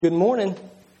Good morning.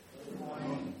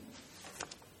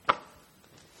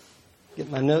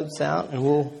 Get my notes out and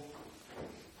we'll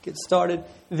get started.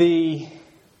 As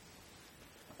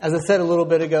I said a little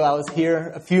bit ago, I was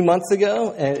here a few months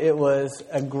ago and it was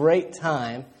a great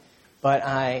time, but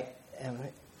I am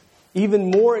even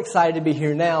more excited to be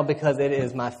here now because it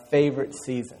is my favorite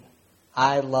season.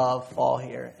 I love fall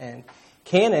here. And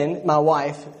Cannon, my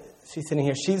wife, she's sitting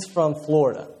here, she's from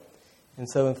Florida. And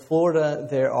so in Florida,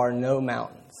 there are no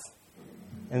mountains.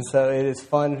 And so it is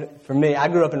fun for me. I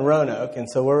grew up in Roanoke, and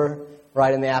so we're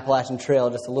right in the Appalachian Trail,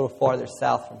 just a little farther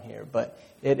south from here. But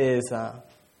it is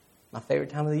my favorite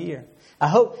time of the year. I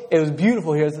hope it was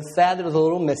beautiful here. It was sad that it was a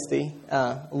little misty,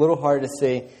 a little hard to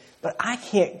see. But I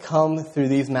can't come through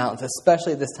these mountains,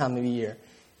 especially at this time of the year,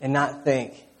 and not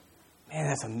think, man,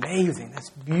 that's amazing, that's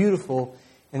beautiful,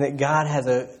 and that God has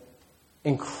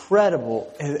created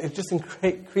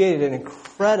an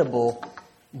incredible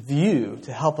view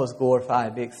to help us glorify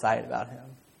and be excited about Him.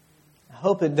 I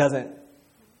hope it doesn't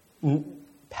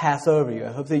pass over you.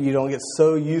 I hope that you don't get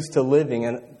so used to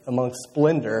living among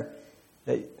splendor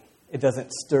that it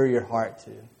doesn't stir your heart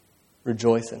to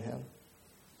rejoice in Him.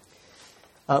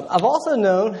 I've also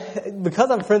known, because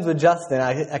I'm friends with Justin,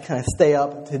 I kind of stay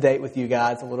up to date with you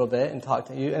guys a little bit and talk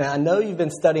to you. And I know you've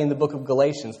been studying the book of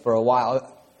Galatians for a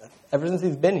while, ever since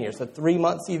he's been here. So 3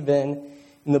 months you've been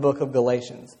in the book of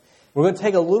Galatians. We're going to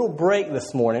take a little break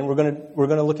this morning. We're going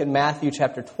to look at Matthew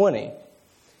chapter 20.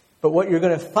 But what you're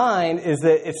going to find is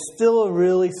that it's still a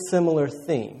really similar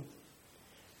theme.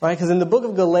 Right? Because in the book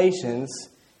of Galatians,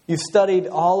 you've studied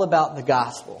all about the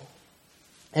gospel.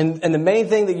 And the main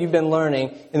thing that you've been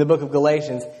learning in the book of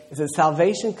Galatians is that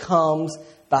salvation comes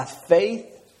by faith.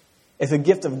 It's a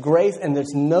gift of grace, and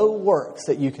there's no works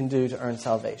that you can do to earn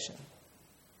salvation.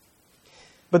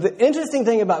 But the interesting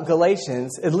thing about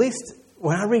Galatians, at least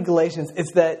when I read Galatians, is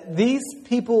that these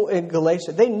people in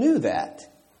Galatia, they knew that,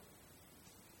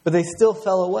 but they still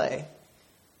fell away.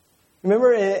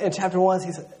 Remember in chapter 1,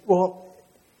 he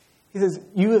says,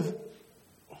 you have,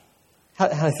 how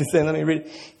does he say? Let me read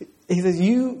it. He says,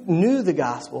 you knew the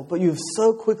gospel, but you have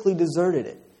so quickly deserted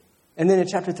it. And then in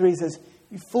chapter 3, he says,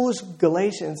 you foolish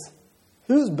Galatians,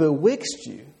 who's bewitched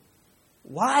you?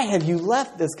 Why have you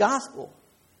left this gospel?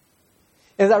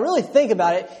 As I really think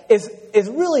about it, it's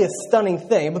really a stunning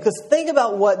thing, because think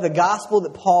about what the gospel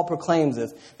that Paul proclaims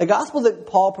is. The gospel that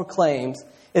Paul proclaims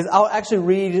is, I'll actually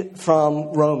read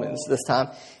from Romans this time.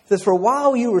 It says, for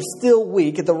while you were still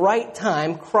weak, at the right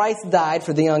time, Christ died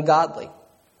for the ungodly.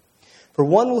 For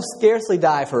one will scarcely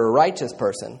die for a righteous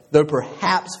person, though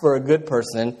perhaps for a good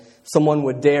person someone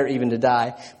would dare even to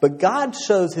die. But God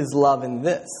shows His love in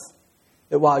this,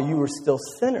 that while you were still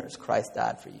sinners, Christ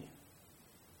died for you.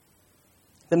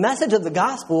 The message of the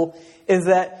gospel is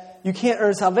that you can't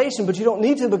earn salvation, but you don't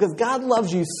need to, because God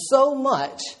loves you so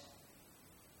much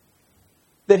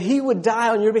that He would die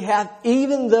on your behalf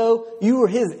even though you were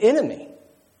His enemy.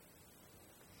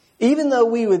 Even though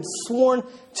we would sworn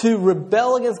to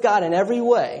rebel against God in every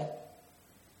way,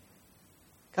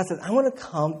 God says, I want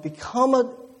to become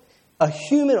a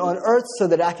human on earth so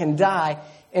that I can die,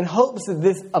 in hopes that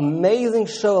this amazing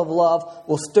show of love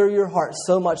will stir your heart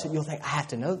so much that you'll think, I have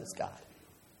to know this God.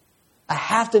 I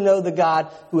have to know the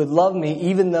God who would love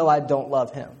me even though I don't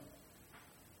love Him.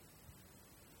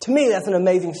 To me, that's an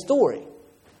amazing story.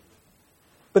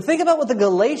 But think about what the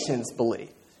Galatians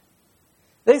believed.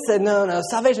 They said, no,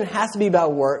 salvation has to be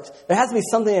about works. There has to be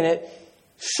something in it.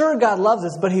 Sure, God loves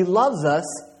us, but He loves us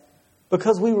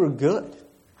because we were good.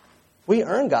 We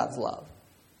earned God's love.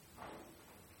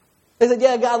 They said,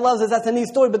 yeah, God loves us. That's a neat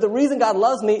story. But the reason God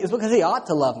loves me is because He ought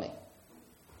to love me.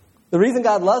 The reason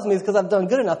God loves me is because I've done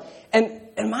good enough. And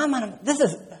in my mind,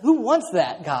 who wants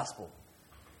that gospel?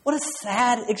 What a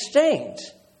sad exchange.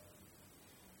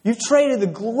 You've traded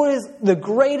the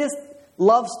greatest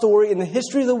love story in the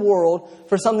history of the world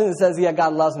for something that says, yeah,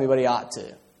 God loves me, but He ought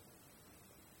to,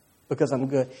 because I'm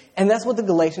good. And that's what the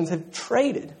Galatians have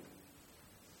traded.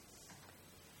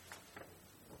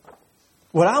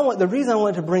 The reason I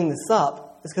wanted to bring this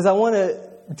up is because I want to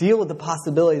deal with the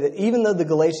possibility that even though the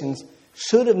Galatians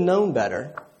should have known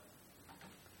better,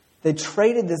 they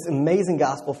traded this amazing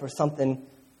gospel for something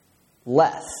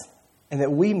less, and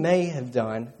that we may have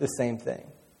done the same thing.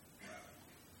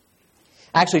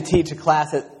 I actually teach a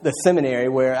class at the seminary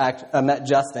where I met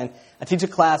Justin. I teach a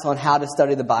class on how to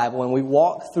study the Bible, and we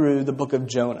walk through the book of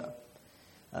Jonah.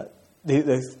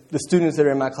 The students that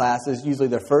are in my class is usually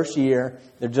their first year.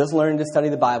 They're just learning to study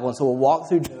the Bible, and so we'll walk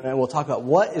through Jonah, and we'll talk about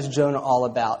what is Jonah all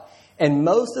about. And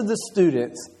most of the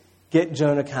students get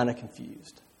Jonah kind of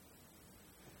confused.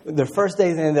 Their first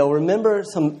days in, they'll remember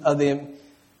some of the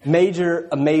major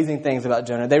amazing things about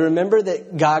Jonah. They remember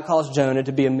that God calls Jonah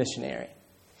to be a missionary.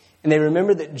 And they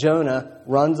remember that Jonah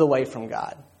runs away from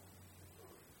God.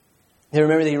 They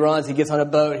remember that he runs, he gets on a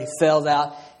boat, he sails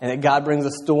out, and that God brings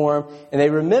a storm. And they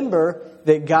remember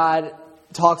that God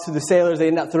talks to the sailors. They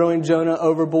end up throwing Jonah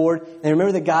overboard. And they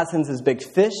remember that God sends this big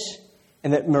fish,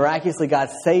 and that miraculously God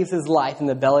saves his life in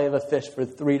the belly of a fish for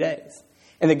 3 days.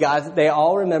 And they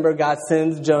all remember God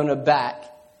sends Jonah back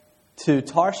to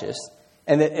Tarshish.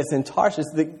 And that it's in Tarshish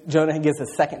that Jonah gets a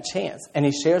second chance. And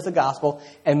he shares the gospel.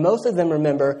 And most of them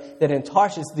remember that in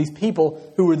Tarshish, these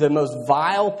people who were the most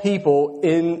vile people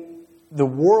in the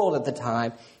world at the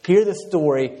time hear the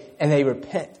story and they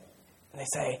repent. And they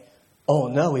say, oh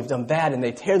no, we've done bad. And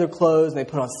they tear their clothes and they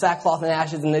put on sackcloth and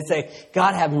ashes. And they say,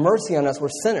 God, have mercy on us. We're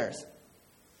sinners.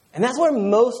 And that's where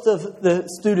most of the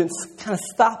students kind of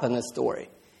stop in this story.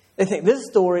 They think this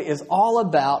story is all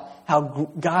about how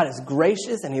God is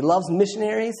gracious and he loves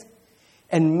missionaries.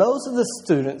 And most of the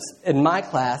students, in my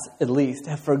class at least,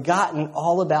 have forgotten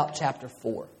all about chapter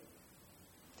 4.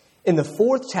 In the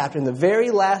 4th chapter, in the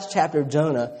very last chapter of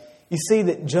Jonah, you see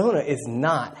that Jonah is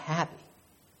not happy.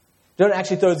 Jonah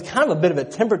actually throws kind of a bit of a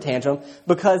temper tantrum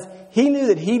because he knew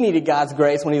that he needed God's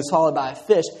grace when he was swallowed by a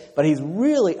fish, but he's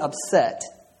really upset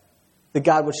that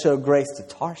God would show grace to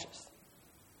Tarshish.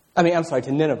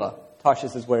 To Nineveh.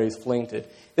 Tarshish is where he's fleeing to.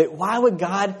 That why would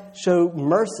God show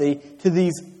mercy to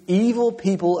these evil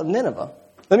people of Nineveh?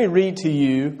 Let me read to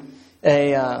you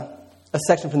a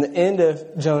section from the end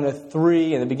of Jonah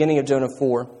 3 and the beginning of Jonah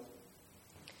 4. It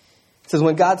says,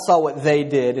 when God saw what they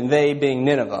did, and they being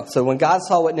Nineveh. So when God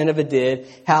saw what Nineveh did,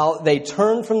 how they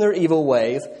turned from their evil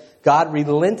ways, God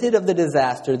relented of the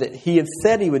disaster that he had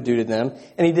said he would do to them,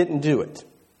 and he didn't do it.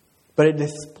 But it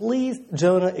displeased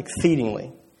Jonah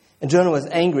exceedingly. And Jonah was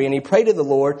angry, and he prayed to the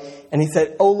Lord, and he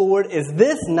said, O Lord, is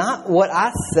this not what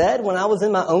I said when I was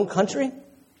in my own country?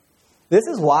 This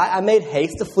is why I made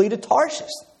haste to flee to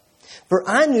Tarshish. For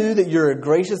I knew that you're a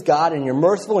gracious God, and you're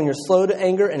merciful, and you're slow to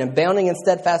anger, and abounding in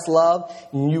steadfast love,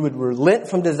 and you would relent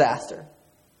from disaster.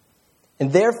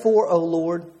 And therefore, O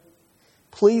Lord,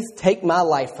 please take my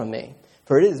life from me,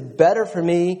 for it is better for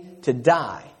me to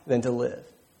die than to live.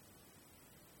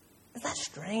 Isn't that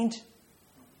strange?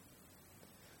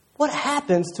 What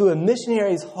happens to a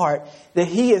missionary's heart that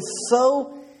he is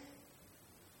so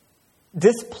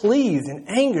displeased and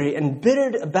angry and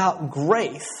bittered about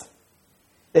grace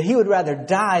that he would rather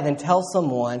die than tell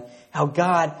someone how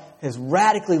God has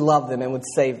radically loved them and would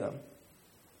save them?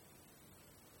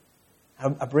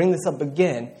 I bring this up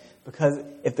again because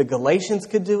if the Galatians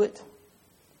could do it,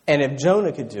 and if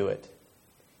Jonah could do it,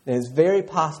 then it's very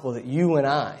possible that you and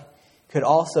I could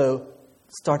also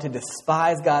start to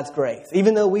despise God's grace.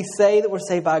 Even though we say that we're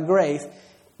saved by grace,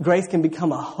 grace can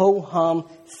become a ho-hum,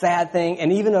 sad thing.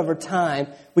 And even over time,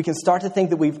 we can start to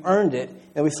think that we've earned it,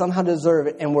 and we somehow deserve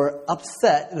it, and we're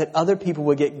upset that other people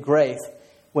would get grace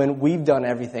when we've done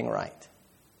everything right.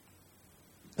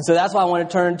 And so that's why I want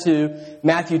to turn to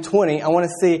Matthew 20. I want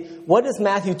to see, what does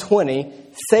Matthew 20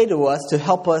 say to us to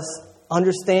help us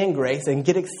understand grace and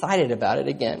get excited about it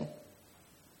again?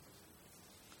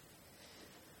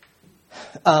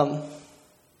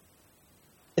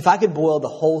 If I could boil the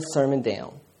whole sermon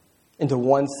down into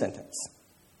one sentence,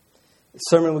 the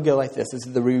sermon would go like this. It's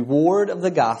the reward of the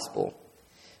gospel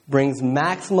brings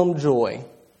maximum joy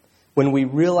when we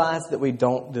realize that we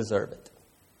don't deserve it.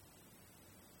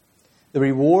 The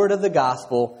reward of the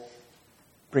gospel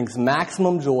brings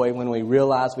maximum joy when we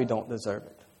realize we don't deserve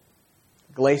it.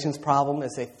 Galatians' problem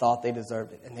is they thought they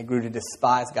deserved it, and they grew to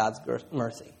despise God's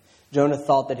mercy. Jonah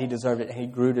thought that he deserved it, and he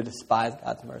grew to despise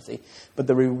God's mercy. But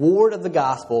the reward of the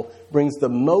gospel brings the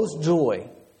most joy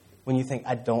when you think,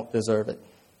 I don't deserve it.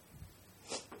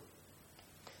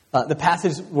 The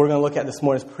passage we're going to look at this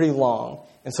morning is pretty long.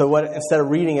 And so instead of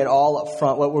reading it all up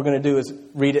front, what we're going to do is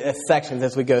read it as sections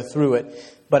as we go through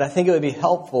it. But I think it would be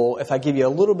helpful if I give you a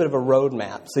little bit of a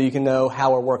roadmap so you can know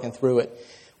how we're working through it.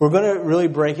 We're going to really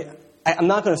break it. I'm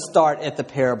not going to start at the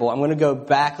parable. I'm going to go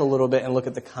back a little bit and look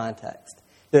at the context.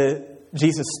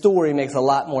 Jesus' story makes a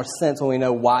lot more sense when we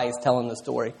know why he's telling the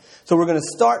story. So we're going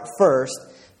to start first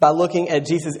by looking at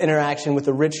Jesus' interaction with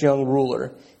the rich young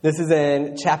ruler. This is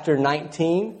in chapter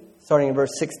 19, starting in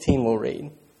verse 16 we'll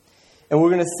read. And we're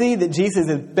going to see that Jesus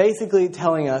is basically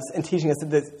telling us and teaching us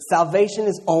that salvation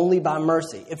is only by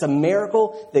mercy. It's a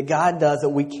miracle that God does that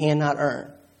we cannot earn.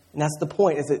 And that's the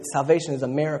point, is that salvation is a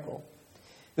miracle.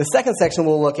 The second section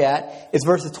we'll look at is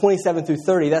verses 27 through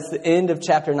 30. That's the end of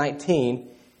chapter 19.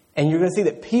 And you're going to see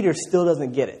that Peter still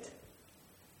doesn't get it.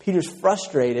 Peter's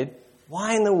frustrated.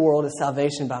 Why in the world is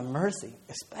salvation by mercy,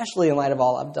 especially in light of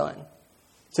all I've done?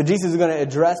 So Jesus is going to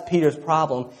address Peter's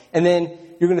problem. And then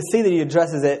you're going to see that he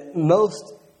addresses it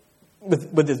most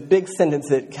with this big sentence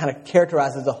that kind of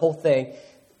characterizes the whole thing.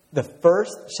 The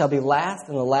first shall be last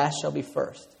and the last shall be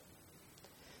first.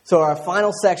 So our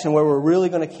final section where we're really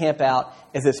going to camp out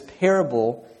is this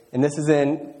parable. And this is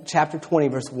in chapter 20,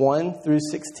 verse 1 through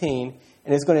 16.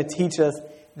 And it's going to teach us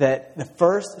that the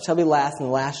first shall be last and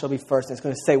the last shall be first. And it's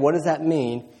going to say, what does that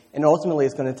mean? And ultimately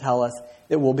it's going to tell us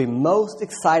that we'll be most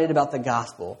excited about the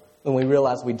gospel when we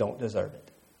realize we don't deserve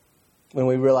it. When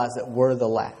we realize that we're the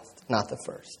last, not the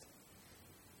first.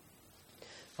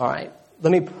 All right,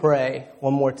 let me pray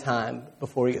one more time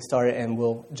before we get started, and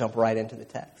we'll jump right into the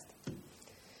text.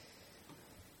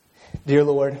 Dear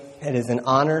Lord, it is an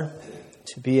honor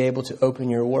to be able to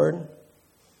open your word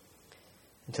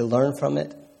and to learn from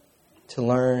it, to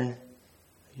learn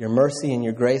your mercy and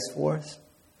your grace for us,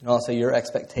 and also your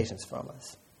expectations from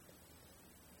us.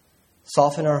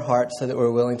 Soften our hearts so that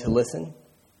we're willing to listen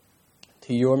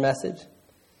to your message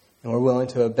and we're willing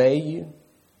to obey you.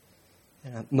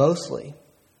 And mostly,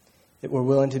 that we're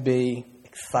willing to be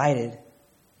excited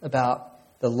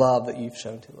about the love that you've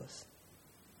shown to us.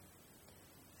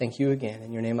 Thank you again.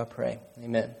 In your name I pray.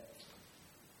 Amen.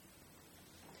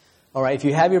 All right, if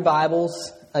you have your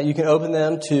Bibles, you can open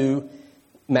them to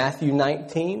Matthew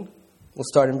 19. We'll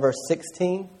start in verse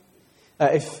 16.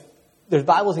 If there's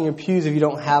Bibles in your pews, if you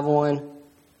don't have one,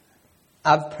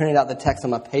 I've printed out the text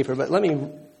on my paper, but let me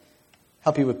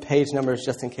help you with page numbers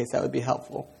just in case that would be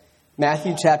helpful.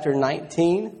 Matthew chapter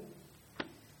 19.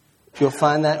 You'll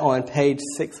find that on page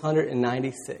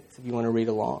 696 if you want to read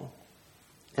along.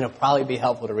 And it'll probably be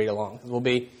helpful to read along because we'll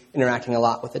be interacting a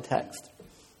lot with the text.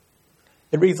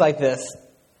 It reads like this.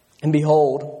 And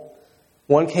behold,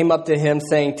 one came up to him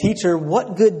saying, Teacher,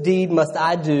 what good deed must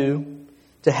I do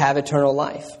to have eternal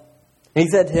life? And he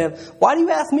said to him, Why do you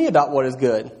ask me about what is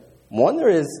good? One there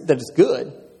is that is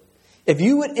good. If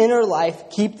you would enter life,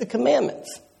 keep the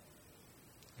commandments.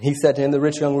 He said to him, the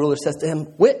rich young ruler says to him,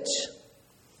 Which?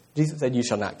 Jesus said, You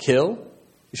shall not kill.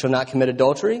 You shall not commit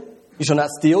adultery. You shall not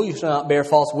steal. You shall not bear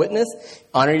false witness.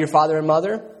 Honor your father and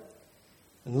mother.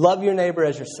 And love your neighbor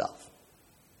as yourself.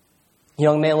 The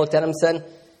young man looked at him and said,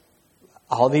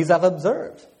 All these I've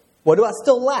observed. What do I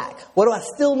still lack? What do I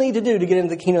still need to do to get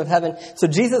into the kingdom of heaven? So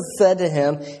Jesus said to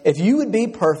him, If you would be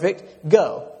perfect,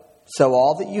 go. Sell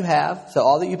all that you have, sell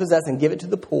all that you possess, and give it to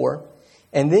the poor.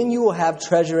 And then you will have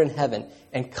treasure in heaven.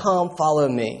 And come, follow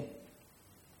me.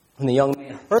 When the young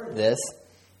man heard this,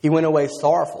 he went away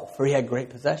sorrowful, for he had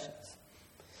great possessions.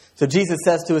 So Jesus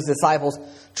says to his disciples,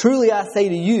 Truly I say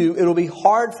to you, it will be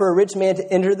hard for a rich man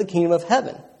to enter the kingdom of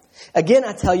heaven. Again,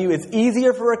 I tell you, it's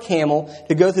easier for a camel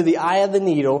to go through the eye of the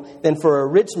needle than for a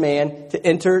rich man to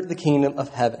enter the kingdom of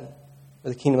heaven, or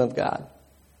the kingdom of God.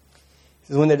 He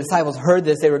says, when the disciples heard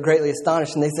this, they were greatly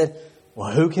astonished, and they said,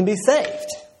 Well, who can be saved?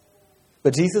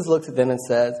 But Jesus looks at them and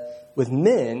says, With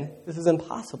men, this is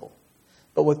impossible.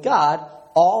 But with God,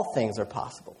 all things are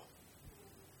possible.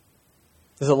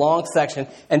 This is a long section,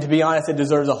 and to be honest, it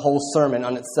deserves a whole sermon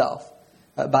on itself.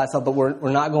 By itself, but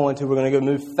we're not going to. We're going to go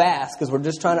move fast because we're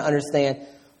just trying to understand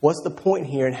what's the point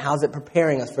here and how's it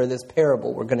preparing us for this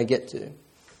parable we're going to get to.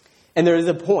 And there is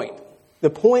a point. The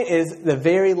point is the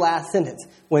very last sentence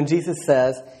when Jesus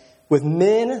says, With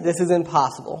men, this is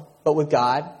impossible, but with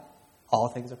God, all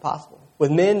things are possible.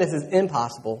 With men, this is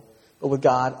impossible, but with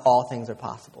God, all things are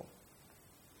possible.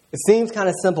 It seems kind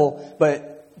of simple,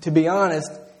 but to be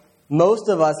honest, most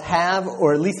of us have,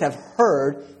 or at least have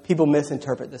heard, people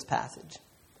misinterpret this passage.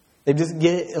 They just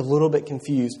get a little bit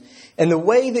confused. And the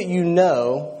way that you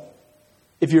know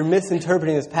if you're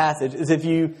misinterpreting this passage is if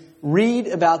you read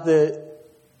about the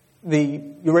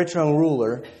rich young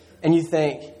ruler and you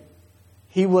think,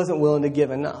 he wasn't willing to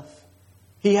give enough.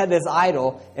 He had this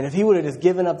idol, and if he would have just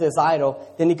given up this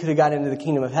idol, then he could have got into the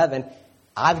kingdom of heaven.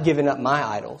 I've given up my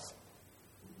idols,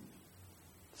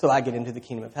 so I get into the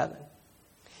kingdom of heaven.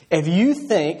 If you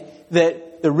think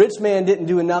that the rich man didn't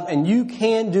do enough and you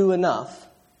can do enough,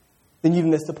 then you've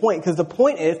missed the point. Because the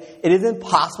point is, it is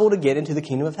impossible to get into the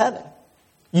kingdom of heaven.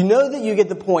 You know that you get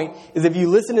the point is if you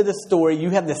listen to the story, you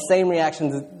have the same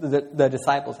reactions that the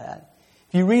disciples had.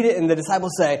 If you read it and the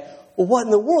disciples say, Well, what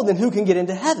in the world? Then who can get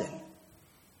into heaven?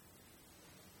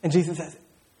 And Jesus says,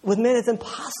 with men it's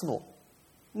impossible.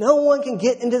 No one can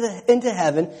get into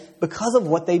heaven because of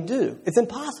what they do. It's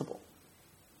impossible.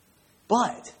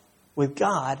 But with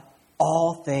God,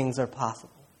 all things are possible.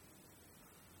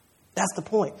 That's the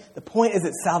point. The point is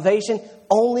that salvation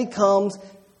only comes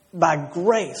by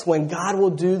grace when God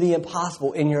will do the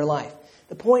impossible in your life.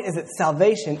 The point is that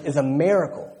salvation is a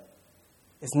miracle.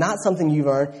 It's not something you've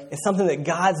earned. It's something that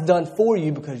God's done for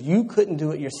you because you couldn't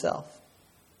do it yourself.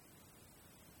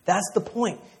 That's the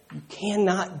point. You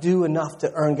cannot do enough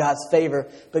to earn God's favor,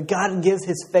 but God gives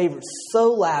his favor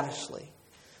so lavishly,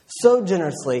 so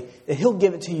generously, that he'll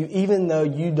give it to you even though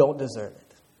you don't deserve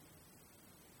it.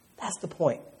 That's the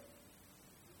point.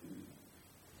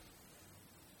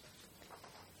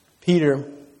 Peter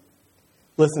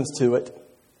listens to it,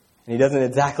 and he doesn't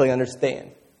exactly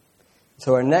understand.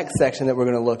 So our next section that we're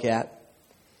going to look at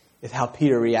is how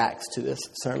Peter reacts to this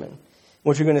sermon.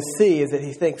 What you're going to see is that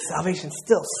he thinks salvation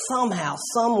still somehow,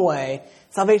 some way,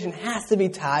 salvation has to be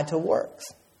tied to works.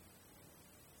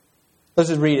 Let's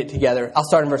just read it together. I'll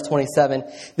start in verse 27.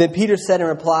 Then Peter said in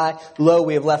reply, "Lo,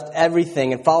 we have left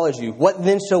everything and followed you. What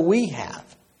then shall we have?"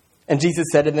 And Jesus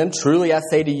said to them, "Truly I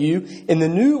say to you, in the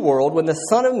new world, when the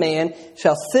Son of Man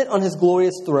shall sit on his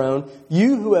glorious throne,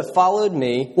 you who have followed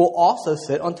me will also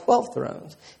sit on 12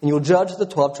 thrones, and you will judge the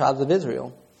 12 tribes of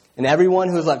Israel. And everyone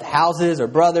who has left houses or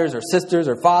brothers or sisters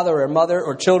or father or mother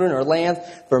or children or lands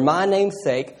for my name's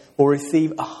sake will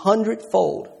receive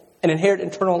 100-fold and inherit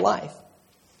eternal life.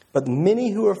 But many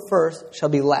who are first shall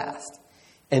be last,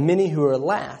 and many who are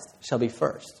last shall be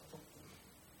first."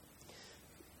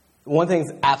 One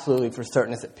thing's absolutely for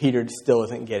certain is that Peter still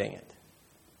isn't getting it,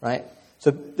 right?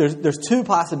 So there's two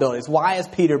possibilities. Why has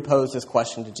Peter posed this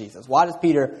question to Jesus? Why does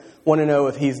Peter want to know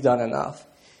if he's done enough?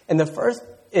 And the first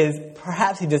is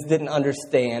perhaps he just didn't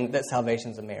understand that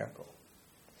salvation's a miracle.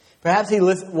 Perhaps he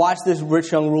watched this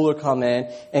rich young ruler come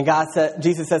in, and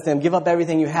Jesus says to him, "Give up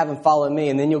everything you have and follow me,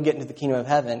 and then you'll get into the kingdom of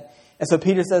heaven." And so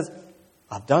Peter says,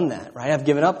 "I've done that, right? I've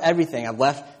given up everything. I've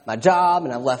left my job,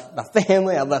 and I've left my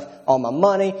family, I've left all my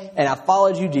money, and I've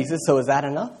followed you, Jesus, so is that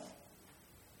enough?"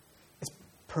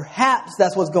 Perhaps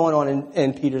that's what's going on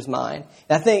in Peter's mind.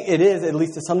 And I think it is, at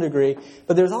least to some degree,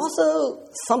 but there's also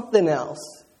something else.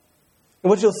 And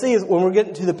what you'll see is when we're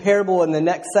getting to the parable in the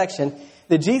next section,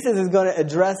 that Jesus is going to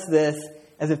address this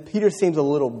as if Peter seems a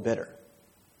little bitter.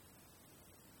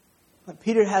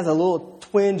 Peter has a little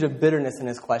twinge of bitterness in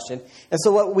his question. And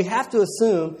so what we have to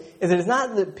assume is that it's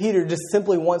not that Peter just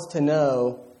simply wants to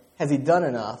know, has he done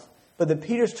enough? But that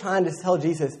Peter's trying to tell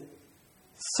Jesus,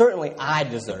 certainly I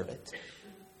deserve it.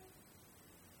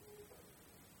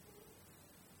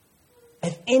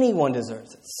 If anyone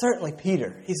deserves it, certainly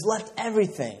Peter. He's left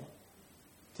everything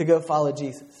to go follow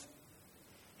Jesus.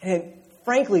 And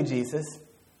frankly, Jesus,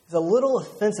 it's a little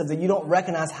offensive that you don't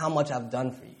recognize how much I've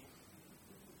done for you.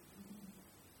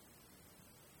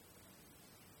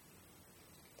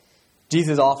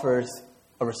 Jesus offers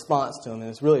a response to him, and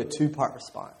it's really a two-part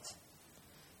response.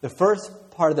 The first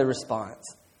part of the response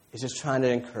is just trying to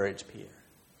encourage Peter,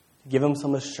 to give him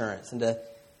some assurance and to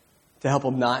help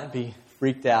him not be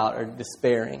freaked out or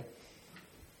despairing.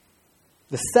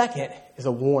 The second is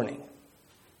a warning.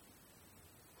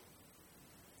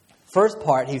 First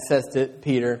part, he says to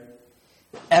Peter,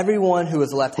 "Everyone who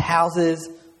has left houses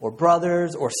or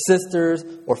brothers or sisters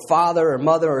or father or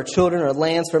mother or children or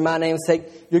lands for my name's sake,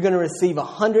 you're going to receive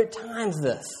 100 times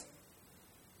this."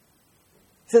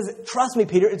 He says, "Trust me,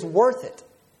 Peter, it's worth it.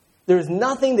 There is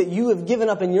nothing that you have given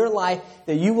up in your life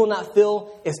that you will not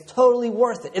feel is totally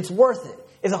worth it. It's worth it.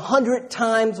 It's 100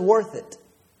 times worth it.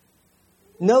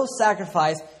 No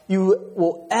sacrifice you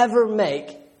will ever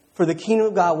make for the kingdom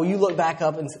of God will you look back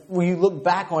on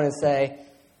and say,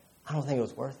 I don't think it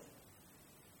was worth it.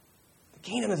 The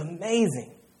kingdom is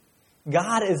amazing.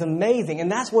 God is amazing,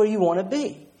 and that's where you want to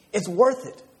be. It's worth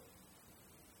it."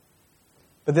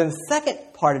 But then the second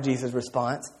part of Jesus'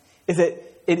 response is that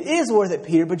it is worth it,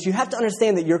 Peter, but you have to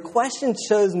understand that your question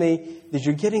shows me that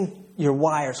you're getting your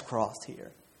wires crossed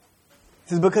here.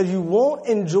 This is because you won't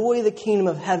enjoy the kingdom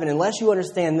of heaven unless you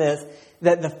understand this,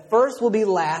 that the first will be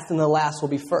last and the last will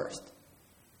be first.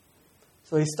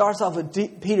 So he starts off with,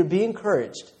 Peter, be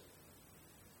encouraged.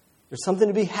 There's something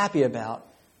to be happy about.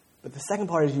 But the second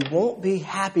part is you won't be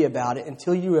happy about it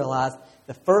until you realize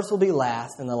the first will be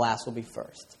last and the last will be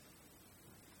first.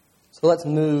 So let's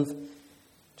move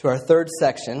to our third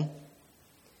section.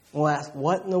 We'll ask,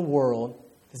 what in the world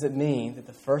does it mean that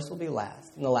the first will be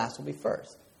last and the last will be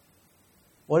first?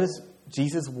 What is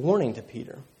Jesus' warning to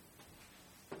Peter?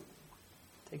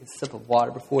 Take a sip of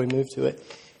water before we move to it.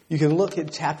 You can look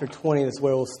at chapter 20. That's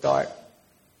where we'll start.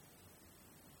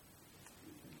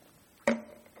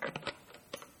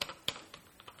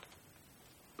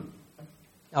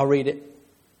 I'll read it.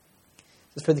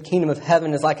 It says, "For the kingdom of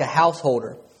heaven is like a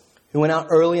householder who went out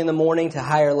early in the morning to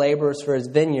hire laborers for his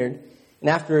vineyard. And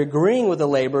after agreeing with the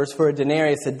laborers for a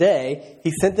denarius a day,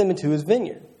 he sent them into his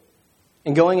vineyard.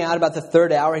 And going out about the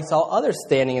third hour, he saw others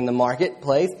standing in the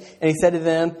marketplace. And he said to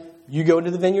them, 'You go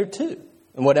into the vineyard too.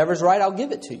 And whatever's right, I'll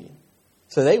give it to you.'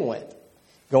 So they went.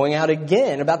 Going out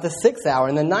again about the 6th hour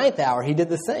and the 9th hour, he did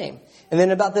the same. And then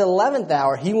about the 11th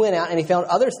hour, he went out and he found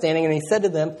others standing, and he said to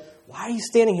them, "Why are you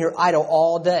standing here idle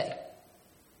all day?"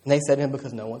 And they said to him,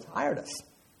 "Because no one's hired us."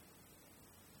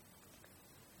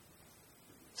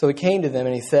 So he came to them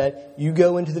and he said, "You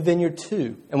go into the vineyard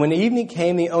too." And when the evening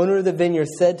came, the owner of the vineyard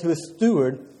said to his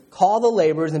steward, "Call the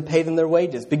laborers and pay them their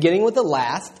wages, beginning with the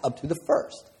last up to the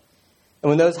first." And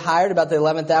when those hired about the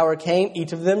 11th hour came,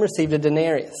 each of them received a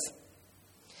denarius.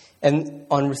 And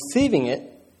on receiving it,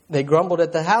 they grumbled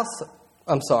at the house.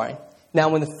 Now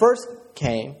when the first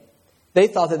came, they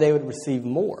thought that they would receive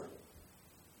more.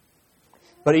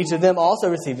 But each of them also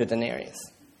received a denarius.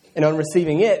 And on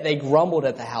receiving it, they grumbled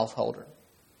at the householder.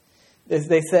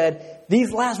 They said,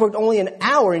 "These last worked only an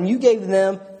hour, and you gave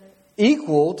them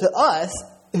equal to us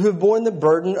who have borne the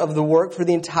burden of the work for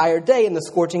the entire day in the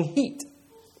scorching heat."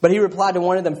 But he replied to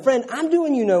one of them, "Friend, I'm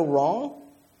doing you no wrong."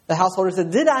 The householder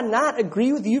said, "Did I not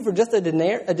agree with you for just a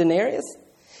denarius?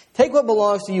 Take what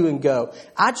belongs to you and go.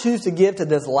 I choose to give to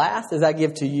this last as I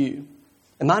give to you.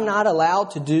 Am I not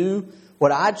allowed to do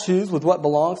what I choose with what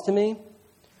belongs to me?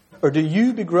 Or do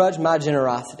you begrudge my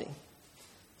generosity?"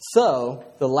 So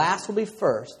the last will be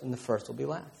first and the first will be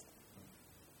last.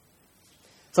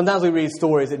 Sometimes we read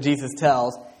stories that Jesus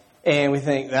tells and we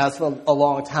think, that's a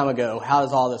long time ago. How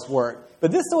does all this work?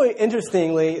 But this story,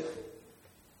 interestingly,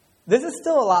 this is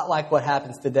still a lot like what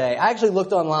happens today. I actually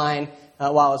looked online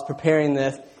while I was preparing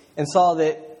this and saw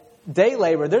that day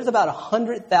labor, there's about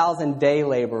 100,000 day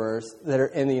laborers that are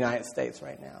in the United States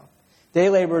right now. Day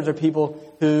laborers are people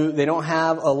who, they don't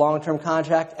have a long-term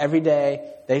contract. Every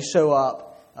day they show up.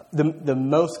 The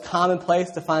most common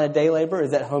place to find a day laborer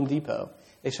is at Home Depot.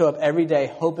 They show up every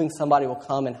day hoping somebody will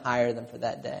come and hire them for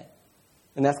that day.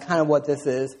 And that's kind of what this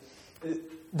is.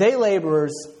 Day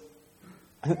laborers,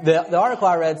 the article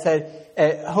I read said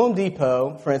at Home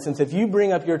Depot, for instance, if you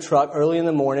bring up your truck early in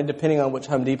the morning, depending on which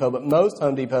Home Depot, but most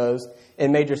Home Depots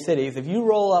in major cities, if you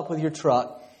roll up with your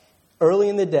truck early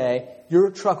in the day, your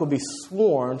truck will be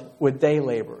swarmed with day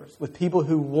laborers, with people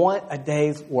who want a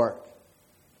day's work.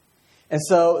 And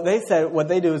so they said what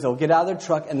they do is they'll get out of their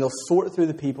truck and they'll sort through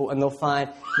the people and they'll find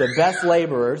the best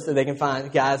laborers that they can find,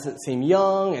 guys that seem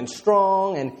young and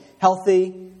strong and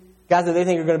healthy, guys that they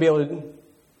think are going to be able to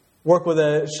work with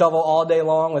a shovel all day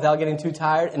long without getting too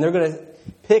tired. And they're going to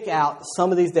pick out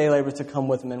some of these day laborers to come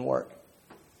with them and work.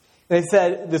 And they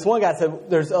said, this one guy said,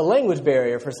 there's a language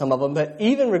barrier for some of them, but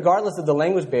even regardless of the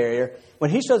language barrier, when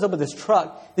he shows up with his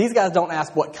truck, these guys don't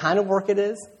ask what kind of work it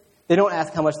is. They don't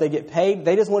ask how much they get paid.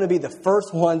 They just want to be the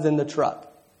first ones in the truck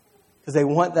because they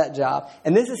want that job.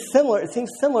 And this is similar. It seems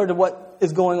similar to what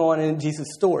is going on in Jesus'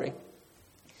 story.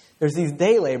 There's these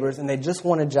day laborers and they just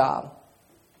want a job.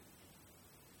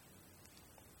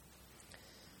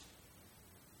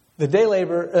 The day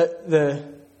laborer, the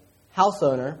house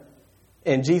owner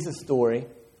in Jesus' story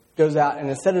goes out and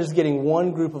instead of just getting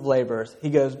one group of laborers, he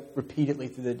goes repeatedly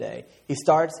through the day. He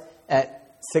starts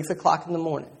at 6 o'clock in the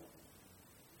morning.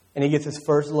 And he gets his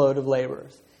first load of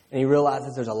laborers. And he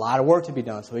realizes there's a lot of work to be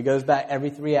done. So he goes back every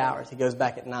 3 hours. He goes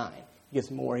back at 9. He gets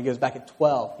more. He goes back at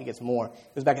 12. He gets more.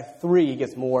 He goes back at 3. He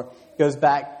gets more. He goes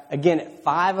back again at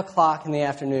 5 o'clock in the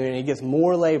afternoon. And he gets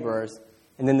more laborers.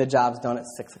 And then the job's done at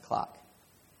 6 o'clock.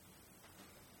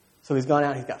 So he's gone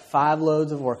out. He's got 5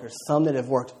 loads of workers. Some that have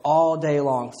worked all day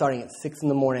long, starting at 6 in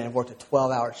the morning, and have worked a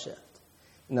 12-hour shift.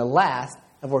 And the last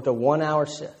have worked a 1-hour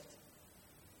shift.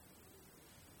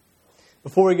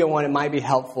 Before we go on, it might be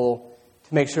helpful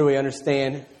to make sure we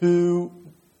understand who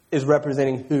is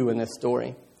representing who in this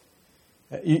story.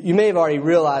 You may have already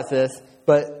realized this,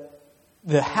 but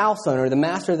the house owner, the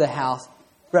master of the house,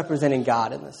 representing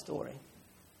God in this story.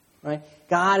 Right?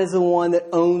 God is the one that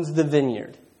owns the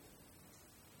vineyard.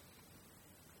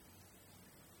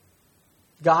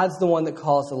 God's the one that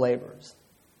calls the laborers.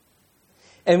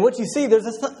 And what you see, there's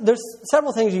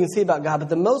several things you can see about God, but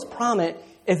the most prominent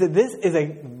is that this is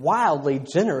a wildly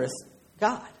generous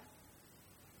God.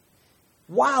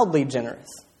 Wildly generous.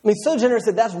 I mean, so generous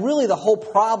that that's really the whole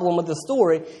problem with the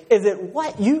story, is that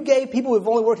what? You gave people who've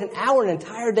only worked an hour an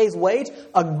entire day's wage?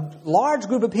 A large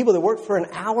group of people that worked for an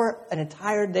hour an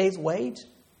entire day's wage?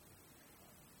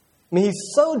 I mean, he's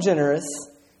so generous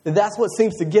that that's what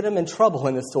seems to get him in trouble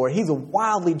in this story. He's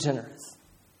wildly generous.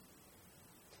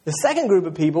 The second group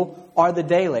of people are the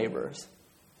day laborers.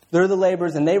 They're the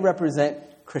laborers and they represent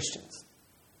Christians.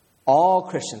 All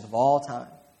Christians of all time.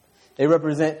 They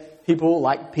represent people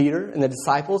like Peter and the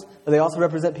disciples, but they also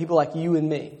represent people like you and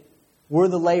me. We're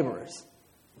the laborers.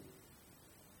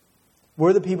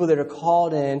 We're the people that are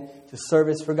called in to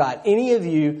service for God. Any of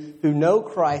you who know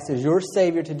Christ as your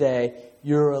Savior today,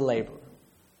 you're a laborer.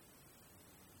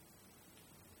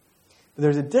 But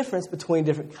there's a difference between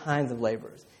different kinds of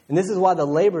laborers. And this is why the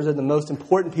laborers are the most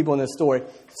important people in this story.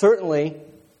 Certainly,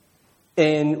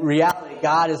 in reality,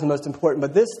 God is the most important.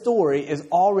 But this story is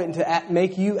all written to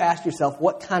make you ask yourself,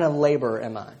 what kind of laborer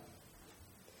am I?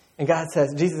 And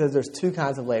Jesus says there's two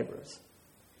kinds of laborers.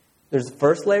 There's the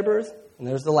first laborers and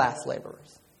there's the last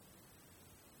laborers.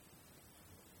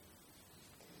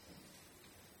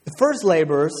 The first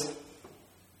laborers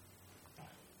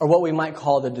are what we might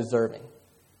call the deserving.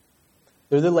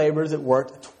 They're the laborers that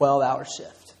worked a 12-hour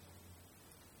shift.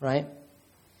 Right?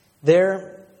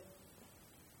 They're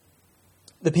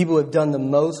the people who have done the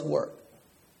most work.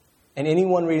 And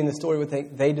anyone reading the story would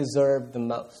think they deserve the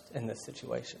most in this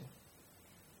situation.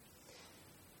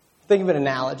 Think of an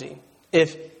analogy.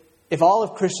 If all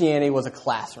of Christianity was a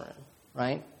classroom,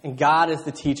 right? And God is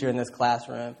the teacher in this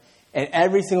classroom, and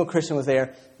every single Christian was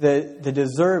there, the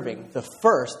deserving, the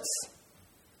firsts,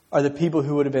 are the people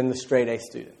who would have been the straight A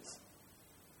students.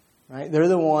 Right? They're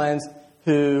the ones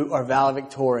who are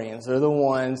valedictorians. They're the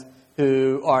ones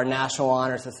who are National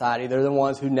Honor Society. They're the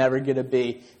ones who never get a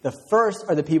B. The first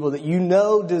are the people that you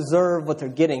know deserve what they're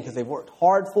getting because they've worked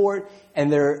hard for it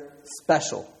and they're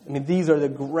special. I mean, these are the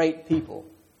great people.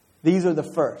 These are the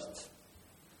firsts.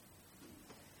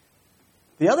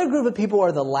 The other group of people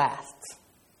are the lasts.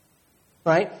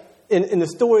 Right? In the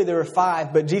story, there were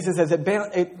 5, but Jesus says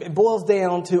it boils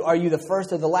down to, are you the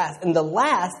first or the last? And the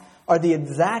last are the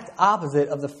exact opposite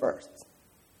of the first.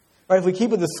 Right? If we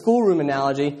keep with the schoolroom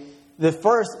analogy, the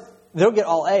first, they'll get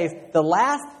all A's. The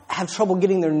last have trouble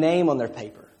getting their name on their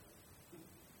paper.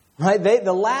 Right?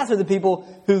 The last are the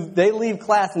people who they leave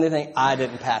class and they think, I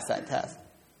didn't pass that test.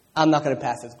 I'm not going to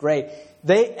pass this grade.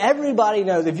 Everybody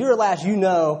knows, if you're last, you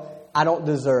know, I don't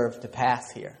deserve to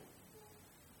pass here.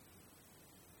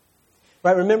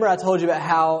 Right? Remember I told you about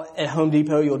how at Home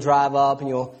Depot you'll drive up and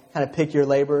you'll kind of pick your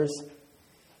laborers?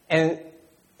 And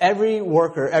every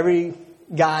worker, every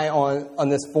guy on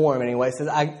this forum anyway, says,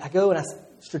 I go and I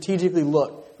strategically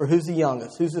look for who's the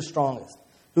youngest, who's the strongest,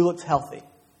 who looks healthy.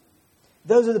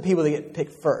 Those are the people that get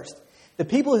picked first. The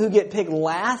people who get picked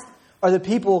last are the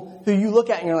people who you look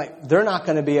at and you're like, they're not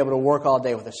going to be able to work all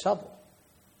day with a shovel.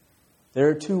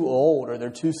 They're too old or they're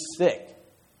too sick.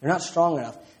 They're not strong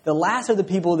enough. The last are the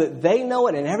people that they know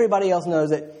it and everybody else knows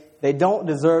that they don't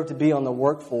deserve to be on the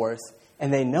workforce,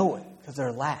 and they know it because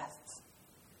they're lasts.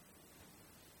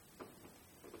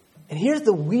 And here's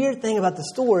the weird thing about the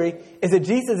story is that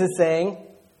Jesus is saying,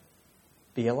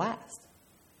 be a last.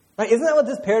 Right? Isn't that what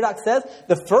this paradox says?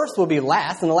 The first will be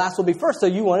last and the last will be first. So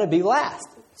you want to be last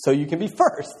so you can be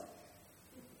first.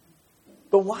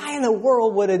 But why in the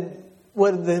world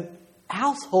would the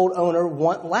household owner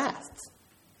want lasts?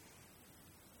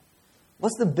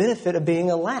 What's the benefit of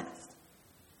being a last?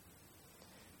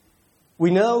 We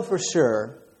know for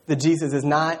sure that Jesus is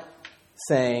not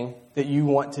saying that you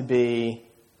want to be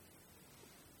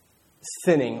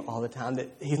sinning all the time. That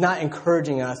he's not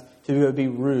encouraging us to be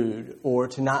rude or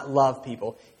to not love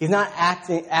people. He's not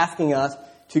asking us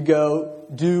to go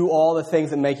do all the things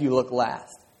that make you look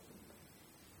last.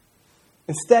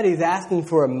 Instead, he's asking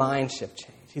for a mind shift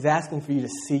change. He's asking for you to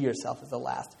see yourself as the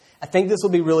last. I think this will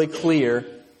be really clear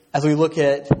as we look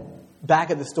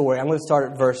back at the story. I'm going to start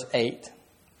at verse 8.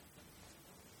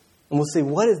 And we'll see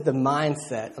what is the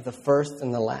mindset of the first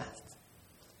and the last.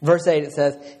 Verse 8, it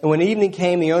says, and when evening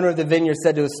came, the owner of the vineyard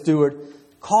said to his steward,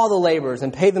 call the laborers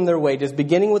and pay them their wages,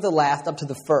 beginning with the last up to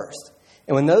the first.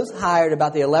 And when those hired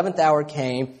about the 11th hour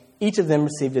came, each of them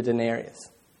received a denarius.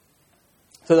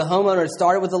 So the homeowner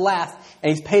started with the last,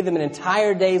 and he's paid them an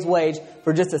entire day's wage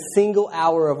for just a single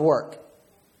hour of work.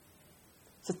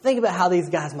 So think about how these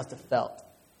guys must have felt.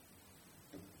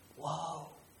 Whoa,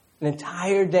 an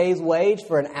entire day's wage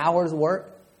for an hour's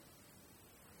work?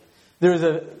 I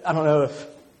don't know if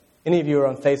any of you are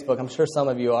on Facebook. I'm sure some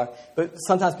of you are. But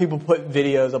sometimes people put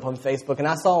videos up on Facebook. And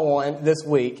I saw one this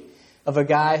week of a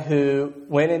guy who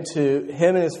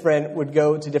him and his friend would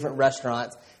go to different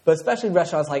restaurants, but especially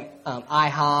restaurants like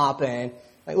IHOP and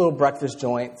like little breakfast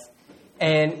joints.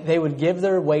 And they would give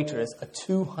their waitress a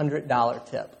 $200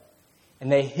 tip.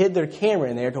 And they hid their camera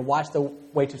in there to watch the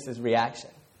waitress's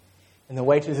reaction. And the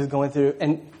waitress is going through.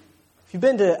 And if you've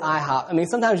been to IHOP, I mean,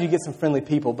 sometimes you get some friendly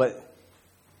people, but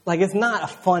it's not a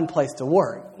fun place to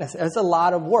work. It's a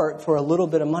lot of work for a little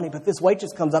bit of money. But this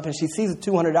waitress comes up and she sees the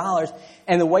 $200,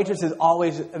 and the waitress is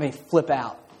always, flip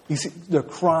out. You see, they're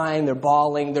crying, they're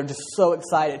bawling, they're just so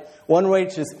excited. One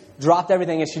waitress dropped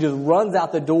everything and she just runs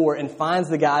out the door and finds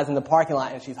the guys in the parking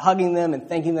lot, and she's hugging them and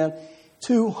thanking them.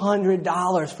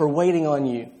 $200 for waiting on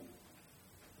you.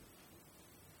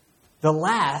 The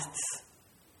lasts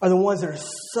are the ones that are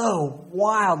so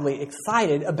wildly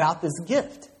excited about this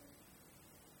gift.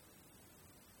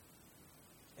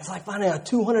 It's like finding a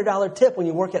 $200 tip when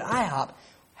you work at IHOP.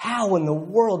 How in the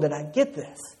world did I get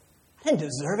this? I didn't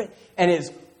deserve it. And it's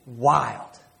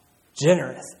wild,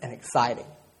 generous, and exciting.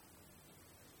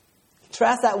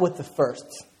 Contrast that with the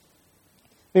firsts.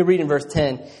 Let me read in verse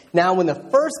 10. Now when the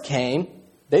first came,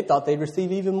 they thought they'd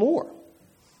receive even more.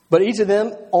 But each of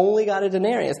them only got a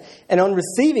denarius. And on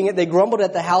receiving it, they grumbled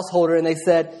at the householder and they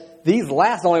said, these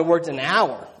last only worked an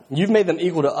hour. You've made them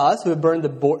equal to us who have borne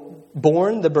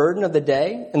the burden of the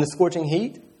day and the scorching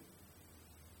heat.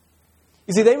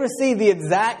 You see, they received the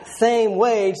exact same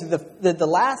wage that the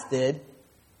last did,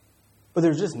 but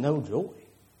there's just no joy.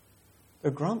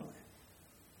 They're grumbling.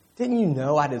 Didn't you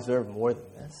know I deserve more than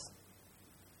this?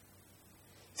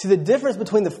 See, the difference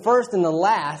between the first and the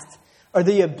last are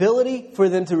the ability for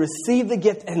them to receive the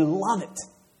gift and love it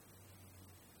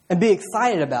and be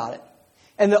excited about it.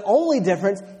 And the only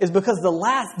difference is because the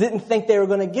last didn't think they were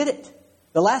going to get it.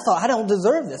 The last thought, I don't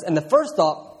deserve this. And the first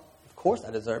thought, of course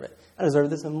I deserve it. I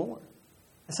deserve this and more.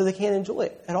 And so they can't enjoy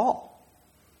it at all.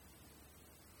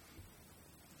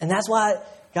 And that's why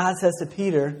God says to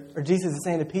Peter, or Jesus is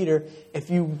saying to Peter, if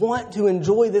you want to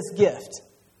enjoy this gift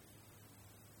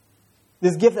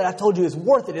that I've told you is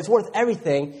worth it, it's worth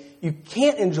everything, you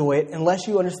can't enjoy it unless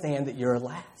you understand that you're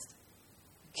last.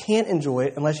 You can't enjoy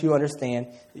it unless you understand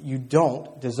that you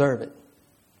don't deserve it.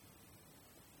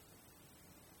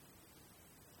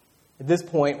 At this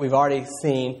point, we've already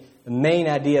seen the main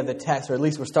idea of the text, or at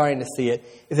least we're starting to see it,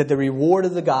 is that the reward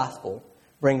of the gospel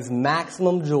brings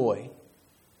maximum joy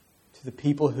to the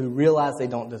people who realize they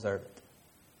don't deserve it.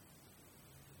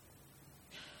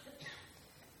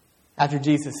 After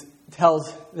Jesus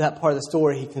tells that part of the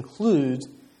story, he concludes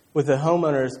with the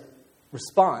homeowner's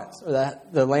response, or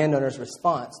the landowner's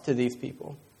response to these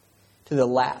people, to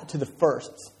the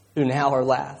firsts who now are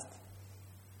last.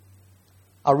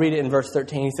 I'll read it in verse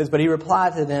 13. He says, but he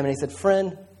replied to them and he said,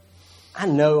 friend, I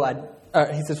am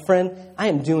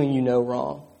doing you no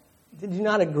wrong. Did you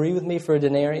not agree with me for a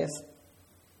denarius?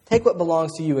 Take what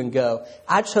belongs to you and go.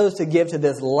 I chose to give to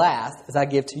this last as I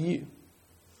give to you.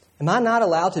 Am I not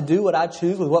allowed to do what I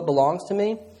choose with what belongs to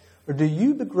me? Or do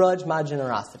you begrudge my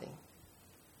generosity?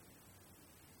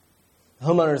 The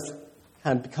homeowner's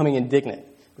kind of becoming indignant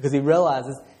because he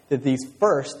realizes that these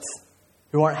firsts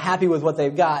who aren't happy with what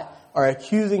they've got are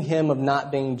accusing him of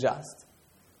not being just.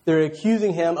 They're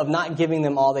accusing him of not giving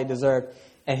them all they deserve.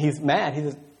 And he's mad. He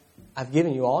says, I've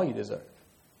given you all you deserve.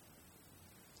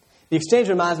 The exchange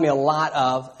reminds me a lot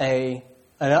of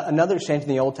another exchange in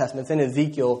the Old Testament. It's in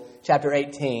Ezekiel chapter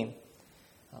 18.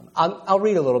 I'll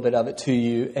read a little bit of it to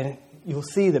you, and you'll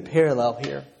see the parallel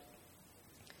here.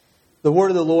 The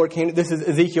word of the Lord came. This is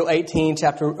Ezekiel 18,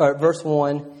 verse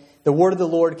 1. The word of the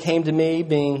Lord came to me,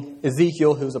 being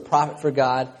Ezekiel, who's a prophet for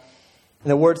God. And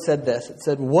the word said this. It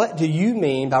said, what do you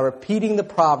mean by repeating the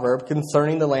proverb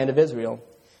concerning the land of Israel?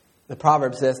 The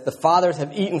proverb says, the fathers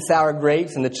have eaten sour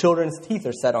grapes and the children's teeth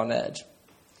are set on edge.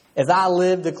 As I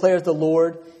live, declares the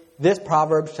Lord, this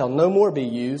proverb shall no more be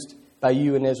used by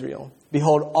you in Israel.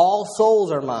 Behold, all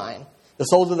souls are mine. The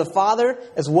souls of the Father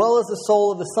as well as the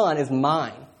soul of the Son is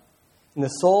mine. And the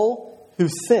soul who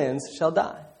sins shall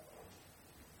die.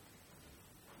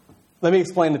 Let me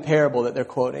explain the parable that they're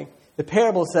quoting. The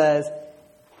parable says,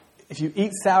 if you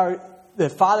eat the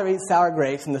father eats sour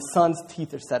grapes and the son's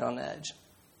teeth are set on edge.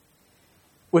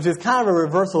 Which is kind of a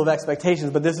reversal of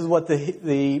expectations, but this is what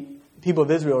the people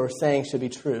of Israel are saying should be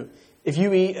true. If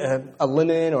you eat a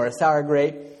lemon or a sour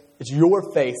grape, it's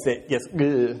your face that gets,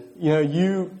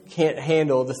 you can't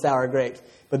handle the sour grapes.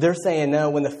 But they're saying, no,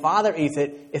 when the father eats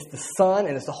it, it's the son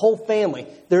and it's the whole family.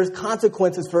 There's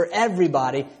consequences for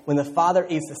everybody when the father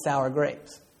eats the sour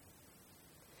grapes.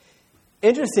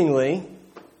 Interestingly,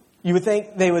 you would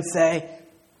think they would say,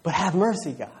 but have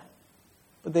mercy, God.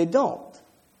 But they don't.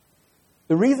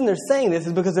 The reason they're saying this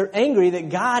is because they're angry that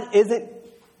God isn't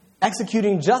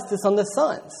executing justice on the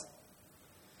sons.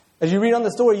 As you read on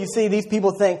the story, you see these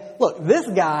people think, look, this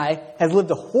guy has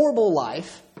lived a horrible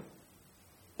life,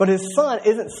 but his son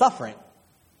isn't suffering.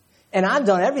 And I've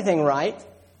done everything right,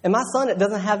 and my son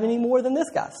doesn't have any more than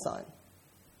this guy's son.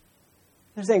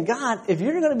 They're saying, God, if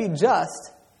you're going to be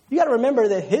just, you got to remember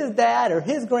that his dad or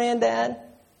his granddad,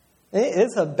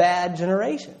 it's a bad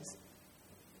generations.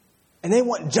 And they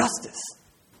want justice.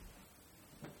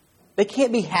 They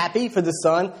can't be happy for the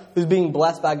son who's being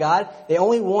blessed by God. They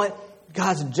only want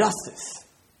God's justice.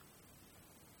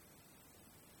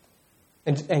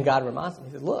 And God reminds them,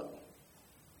 he says, look,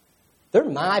 they're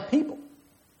my people.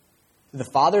 The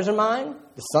fathers are mine.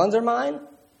 The sons are mine.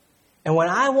 And when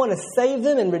I want to save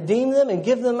them and redeem them and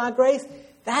give them my grace,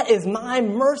 that is my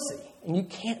mercy. And you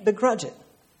can't begrudge it.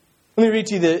 Let me read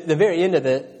to you the very end of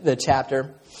the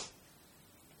chapter.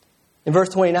 In verse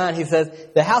 29, he says,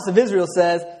 the house of Israel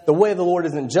says, the way of the Lord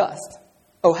isn't just.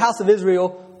 O house of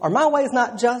Israel, are my ways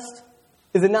not just?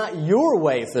 Is it not your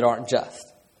ways that aren't just?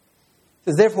 It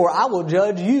says, therefore, I will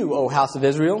judge you, O house of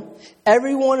Israel,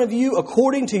 every one of you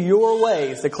according to your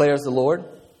ways, declares the Lord.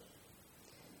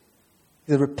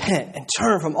 He says, repent and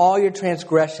turn from all your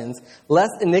transgressions,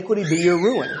 lest iniquity be your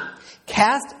ruin.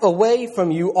 Cast away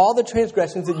from you all the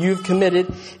transgressions that you've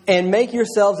committed, and make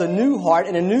yourselves a new heart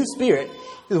and a new spirit.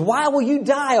 He says, why will you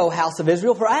die, O house of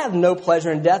Israel? For I have no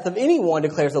pleasure in death of anyone,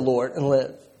 declares the Lord, and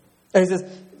live. And he says,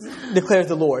 declares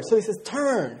the Lord. So he says,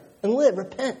 turn and live,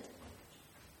 repent.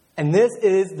 And this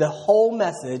is the whole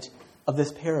message of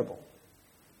this parable.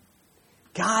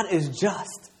 God is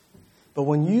just. But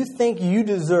when you think you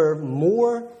deserve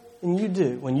more than you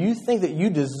do, when you think that you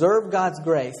deserve God's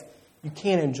grace, you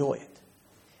can't enjoy it.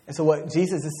 And so what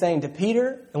Jesus is saying to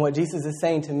Peter and what Jesus is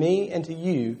saying to me and to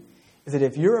you is that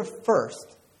if you're a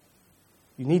first,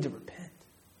 you need to repent.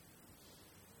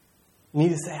 You need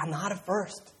to say, I'm not a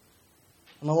first.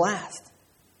 I'm a last.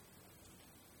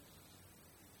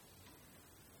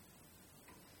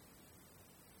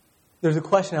 There's a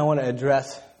question I want to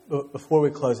address before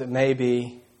we close. It may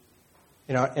be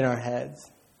in our heads.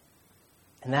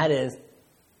 And that is,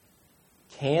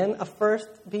 can a first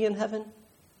be in heaven?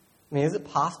 I mean, is it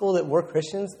possible that we're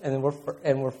Christians and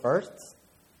we're firsts?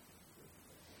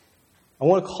 I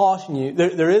want to caution you.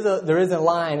 There is a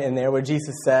line in there where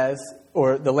Jesus says,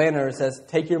 or the landowner says,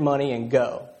 take your money and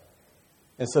go.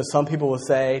 And so some people will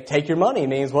say, take your money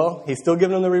means, well, he's still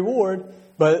giving them the reward,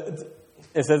 but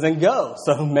it says, and go.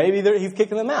 So maybe he's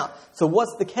kicking them out. So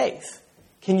what's the case?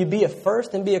 Can you be a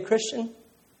first and be a Christian?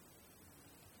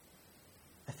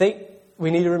 I think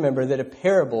we need to remember that a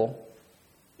parable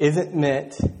isn't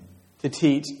meant to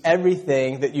teach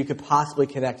everything that you could possibly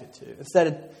connect it to.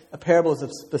 Instead, a parable is a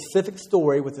specific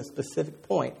story with a specific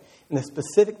point. And the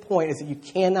specific point is that you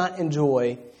cannot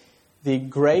enjoy the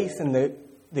grace and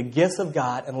the gifts of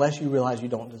God unless you realize you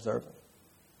don't deserve them.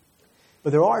 But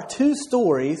there are two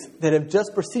stories that have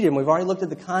just preceded, and we've already looked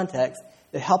at the context,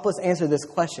 that help us answer this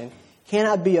question. Can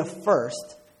I be a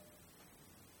first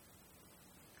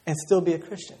and still be a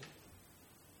Christian?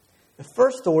 The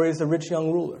first story is the rich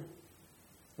young ruler.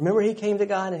 Remember, he came to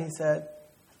God and he said,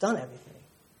 I've done everything.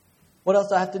 What else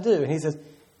do I have to do? And he says,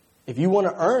 if you want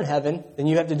to earn heaven, then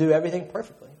you have to do everything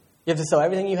perfectly. You have to sell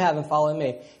everything you have and follow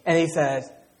me. And he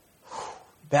says,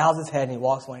 bows his head and he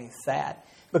walks away and he's sad.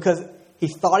 Because he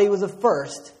thought he was a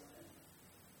first,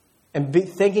 and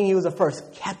thinking he was a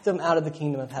first kept him out of the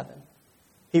kingdom of heaven.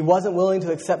 He wasn't willing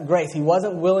to accept grace. He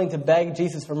wasn't willing to beg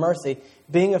Jesus for mercy.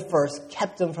 Being a first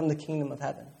kept him from the kingdom of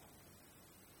heaven.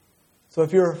 So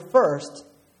if you're a first,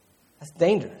 that's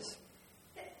dangerous.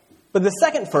 But the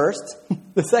second first,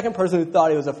 the second person who thought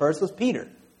he was a first was Peter.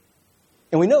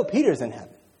 And we know Peter's in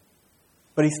heaven.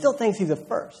 But he still thinks he's a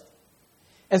first.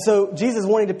 And so Jesus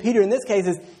warning to Peter in this case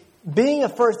is, being a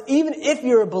first, even if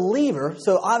you're a believer,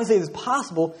 so obviously it's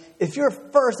possible, if you're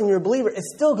a first and you're a believer,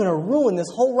 it's still going to ruin this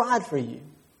whole ride for you.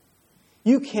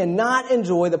 You cannot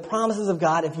enjoy the promises of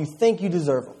God if you think you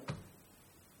deserve them.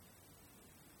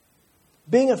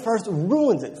 Being a first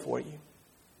ruins it for you.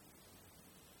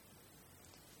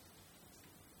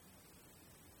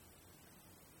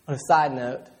 On a side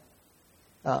note,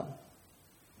 I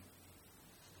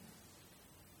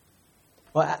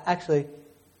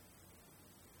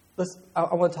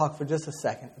want to talk for just a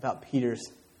second about Peter's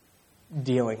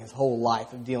his whole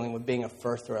life of dealing with being a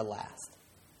first or a last.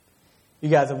 You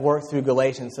guys have worked through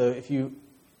Galatians, so if you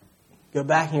go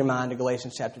back in your mind to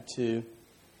Galatians chapter 2,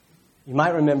 you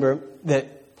might remember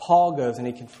that Paul goes and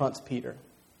he confronts Peter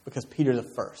because Peter's a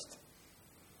first.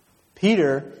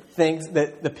 Peter thinks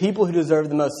that the people who deserve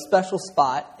the most special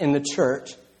spot in the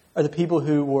church are the people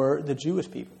who were the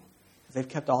Jewish people. They've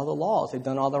kept all the laws. They've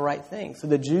done all the right things. So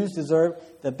the Jews deserve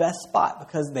the best spot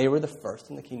because they were the first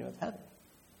in the kingdom of heaven.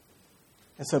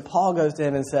 And so Paul goes to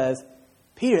him and says,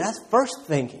 Peter, that's first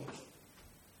thinking.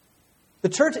 The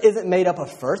church isn't made up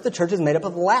of first. The church is made up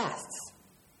of lasts.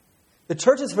 The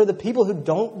church is for the people who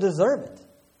don't deserve it.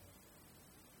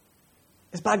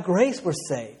 It's by grace we're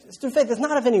saved. It's through faith. It's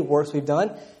not of any works we've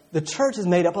done. The church is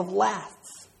made up of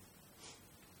lasts.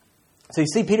 So you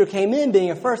see, Peter came in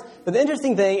being a first. But the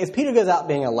interesting thing is Peter goes out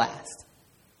being a last.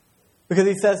 Because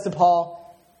he says to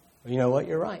Paul, well, you know what?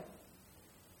 You're right.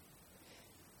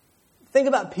 Think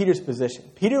about Peter's position.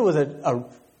 Peter was a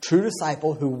true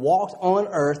disciple who walked on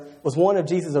earth, was one of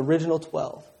Jesus' original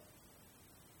 12.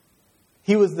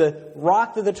 He was the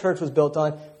rock that the church was built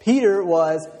on. Peter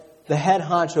was the head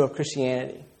honcho of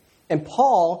Christianity. And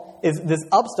Paul is this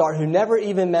upstart who never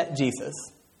even met Jesus.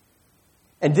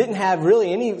 and didn't have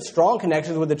really any strong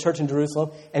connections with the church in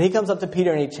Jerusalem. And he comes up to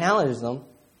Peter and he challenges them.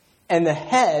 And the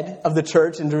head of the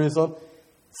church in Jerusalem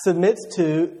submits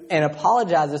to and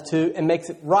apologizes to and makes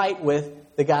it right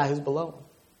with the guy who's below him.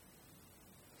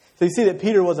 So you see that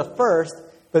Peter was a first,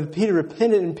 but Peter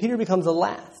repented and Peter becomes a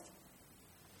last.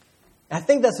 And I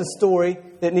think that's a story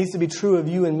that needs to be true of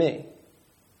you and me.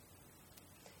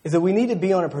 Is that we need to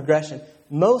be on a progression.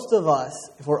 Most of us,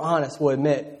 if we're honest, will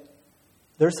admit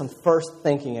there's some first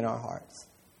thinking in our hearts.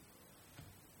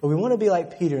 But we want to be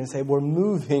like Peter and say we're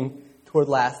moving toward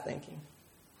last thinking.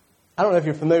 I don't know if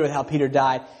you're familiar with how Peter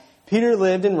died. Peter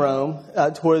lived in Rome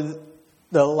toward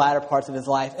the latter parts of his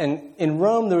life. And in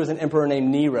Rome, there was an emperor named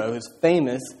Nero who's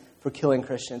famous for killing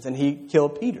Christians. And he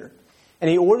killed Peter. And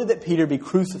he ordered that Peter be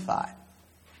crucified.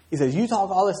 He says, you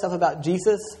talk all this stuff about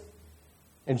Jesus,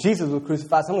 and Jesus was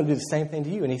crucified, so I'm going to do the same thing to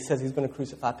you. And he says he's going to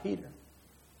crucify Peter.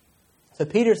 So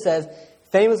Peter says,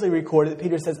 famously recorded, that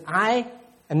Peter says, I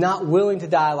am not willing to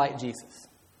die like Jesus.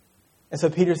 And so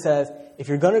Peter says, if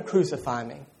you're going to crucify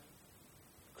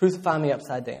me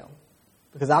upside down.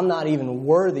 Because I'm not even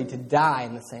worthy to die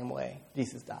in the same way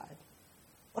Jesus died.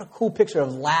 What a cool picture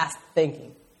of last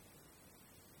thinking.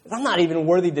 I'm not even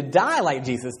worthy to die like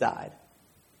Jesus died.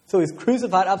 So he's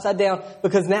crucified upside down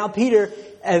because now Peter,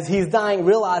 as he's dying,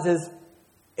 realizes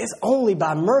it's only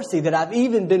by mercy that I'm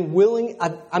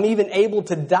even able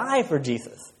to die for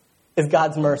Jesus. It's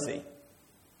God's mercy.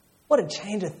 What a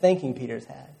change of thinking Peter's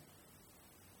had.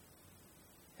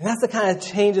 And that's the kind of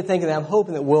change of thinking that I'm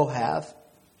hoping that we'll have.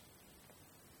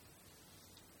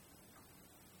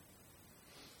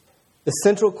 The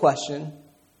central question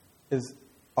is,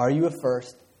 are you a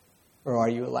first or are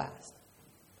you a last?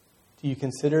 Do you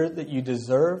consider that you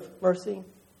deserve mercy,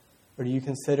 or do you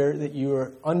consider that you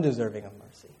are undeserving of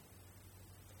mercy?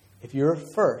 If you're a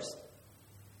first,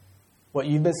 what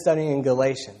you've been studying in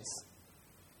Galatians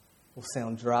will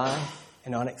sound dry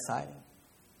and unexciting.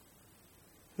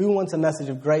 Who wants a message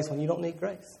of grace when you don't need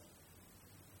grace?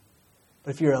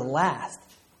 But if you're a last,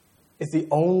 it's the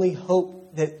only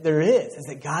hope that there is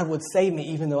that God would save me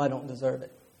even though I don't deserve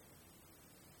it.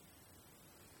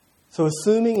 So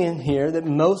assuming in here that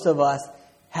most of us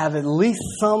have at least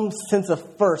some sense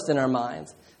of first in our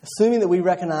minds, assuming that we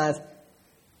recognize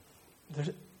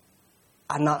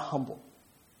I'm not humble.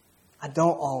 I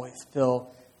don't always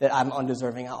feel that I'm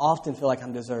undeserving. I often feel like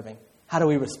I'm deserving. How do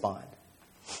we respond?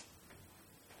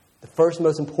 The first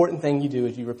most important thing you do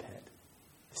is you repent.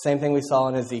 The same thing we saw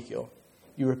in Ezekiel.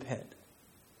 You repent.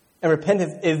 And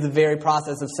repentance is the very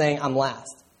process of saying I'm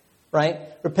last. Right?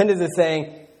 Repentance is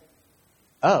saying,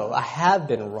 oh, I have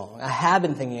been wrong. I have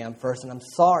been thinking I'm first, and I'm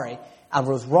sorry. I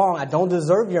was wrong. I don't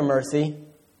deserve your mercy.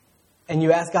 And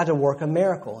you ask God to work a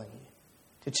miracle in you,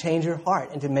 to change your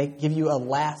heart, and to give you a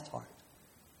last heart.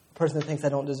 A person that thinks I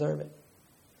don't deserve it.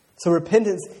 So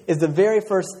repentance is the very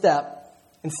first step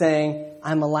in saying,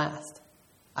 I'm a last.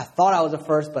 I thought I was a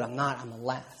first, but I'm not. I'm a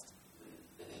last.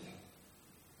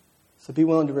 So be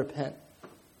willing to repent.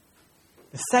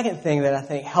 The second thing that I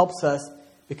think helps us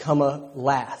become a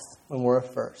last when we're a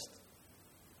first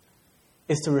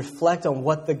is to reflect on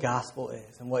what the gospel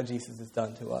is and what Jesus has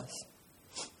done to us.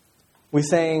 We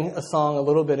sang a song a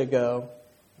little bit ago.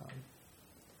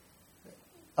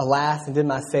 Alas, and did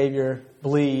my Savior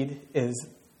bleed is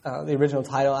the original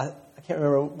title. I can't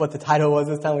remember what the title was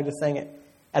this time. We just sang it,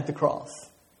 At the Cross.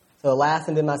 So alas,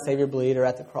 and did my Savior bleed, or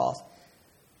At the Cross.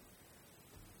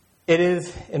 It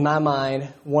is, in my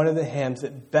mind, one of the hymns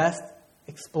that best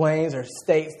explains or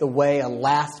states the way a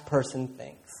last person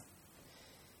thinks.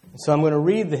 And so I'm going to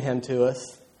read the hymn to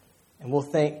us, and we'll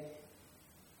think,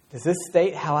 does this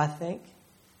state how I think?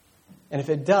 And if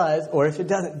it does, or if it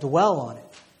doesn't, dwell on it.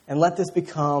 And let this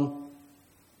become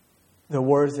the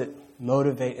words that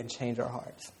motivate and change our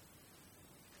hearts.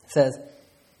 It says,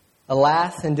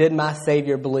 alas, and did my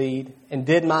Savior bleed, and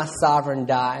did my sovereign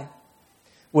die?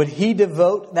 Would he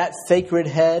devote that sacred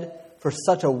head for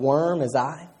such a worm as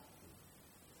I?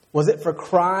 Was it for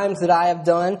crimes that I have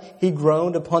done he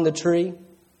groaned upon the tree?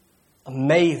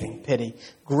 Amazing pity,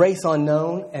 grace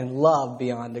unknown, and love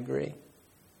beyond degree.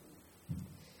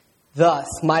 Thus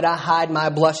might I hide my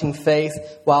blushing face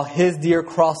while his dear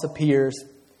cross appears.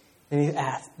 And he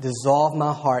asks, dissolve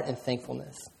my heart in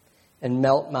thankfulness and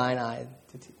melt mine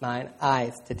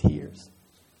eyes to tears.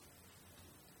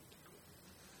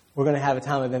 We're going to have a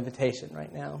time of invitation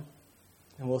right now.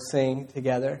 And we'll sing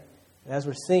together. And as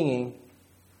we're singing,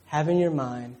 have in your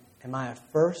mind, am I a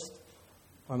first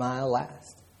or am I a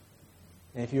last?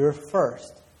 And if you're a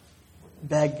first,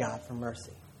 beg God for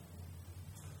mercy.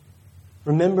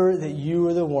 Remember that you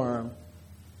were the worm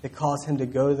that caused him to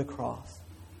go to the cross.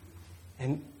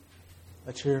 And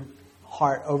let your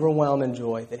heart overwhelm in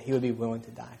joy that he would be willing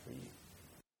to die for you.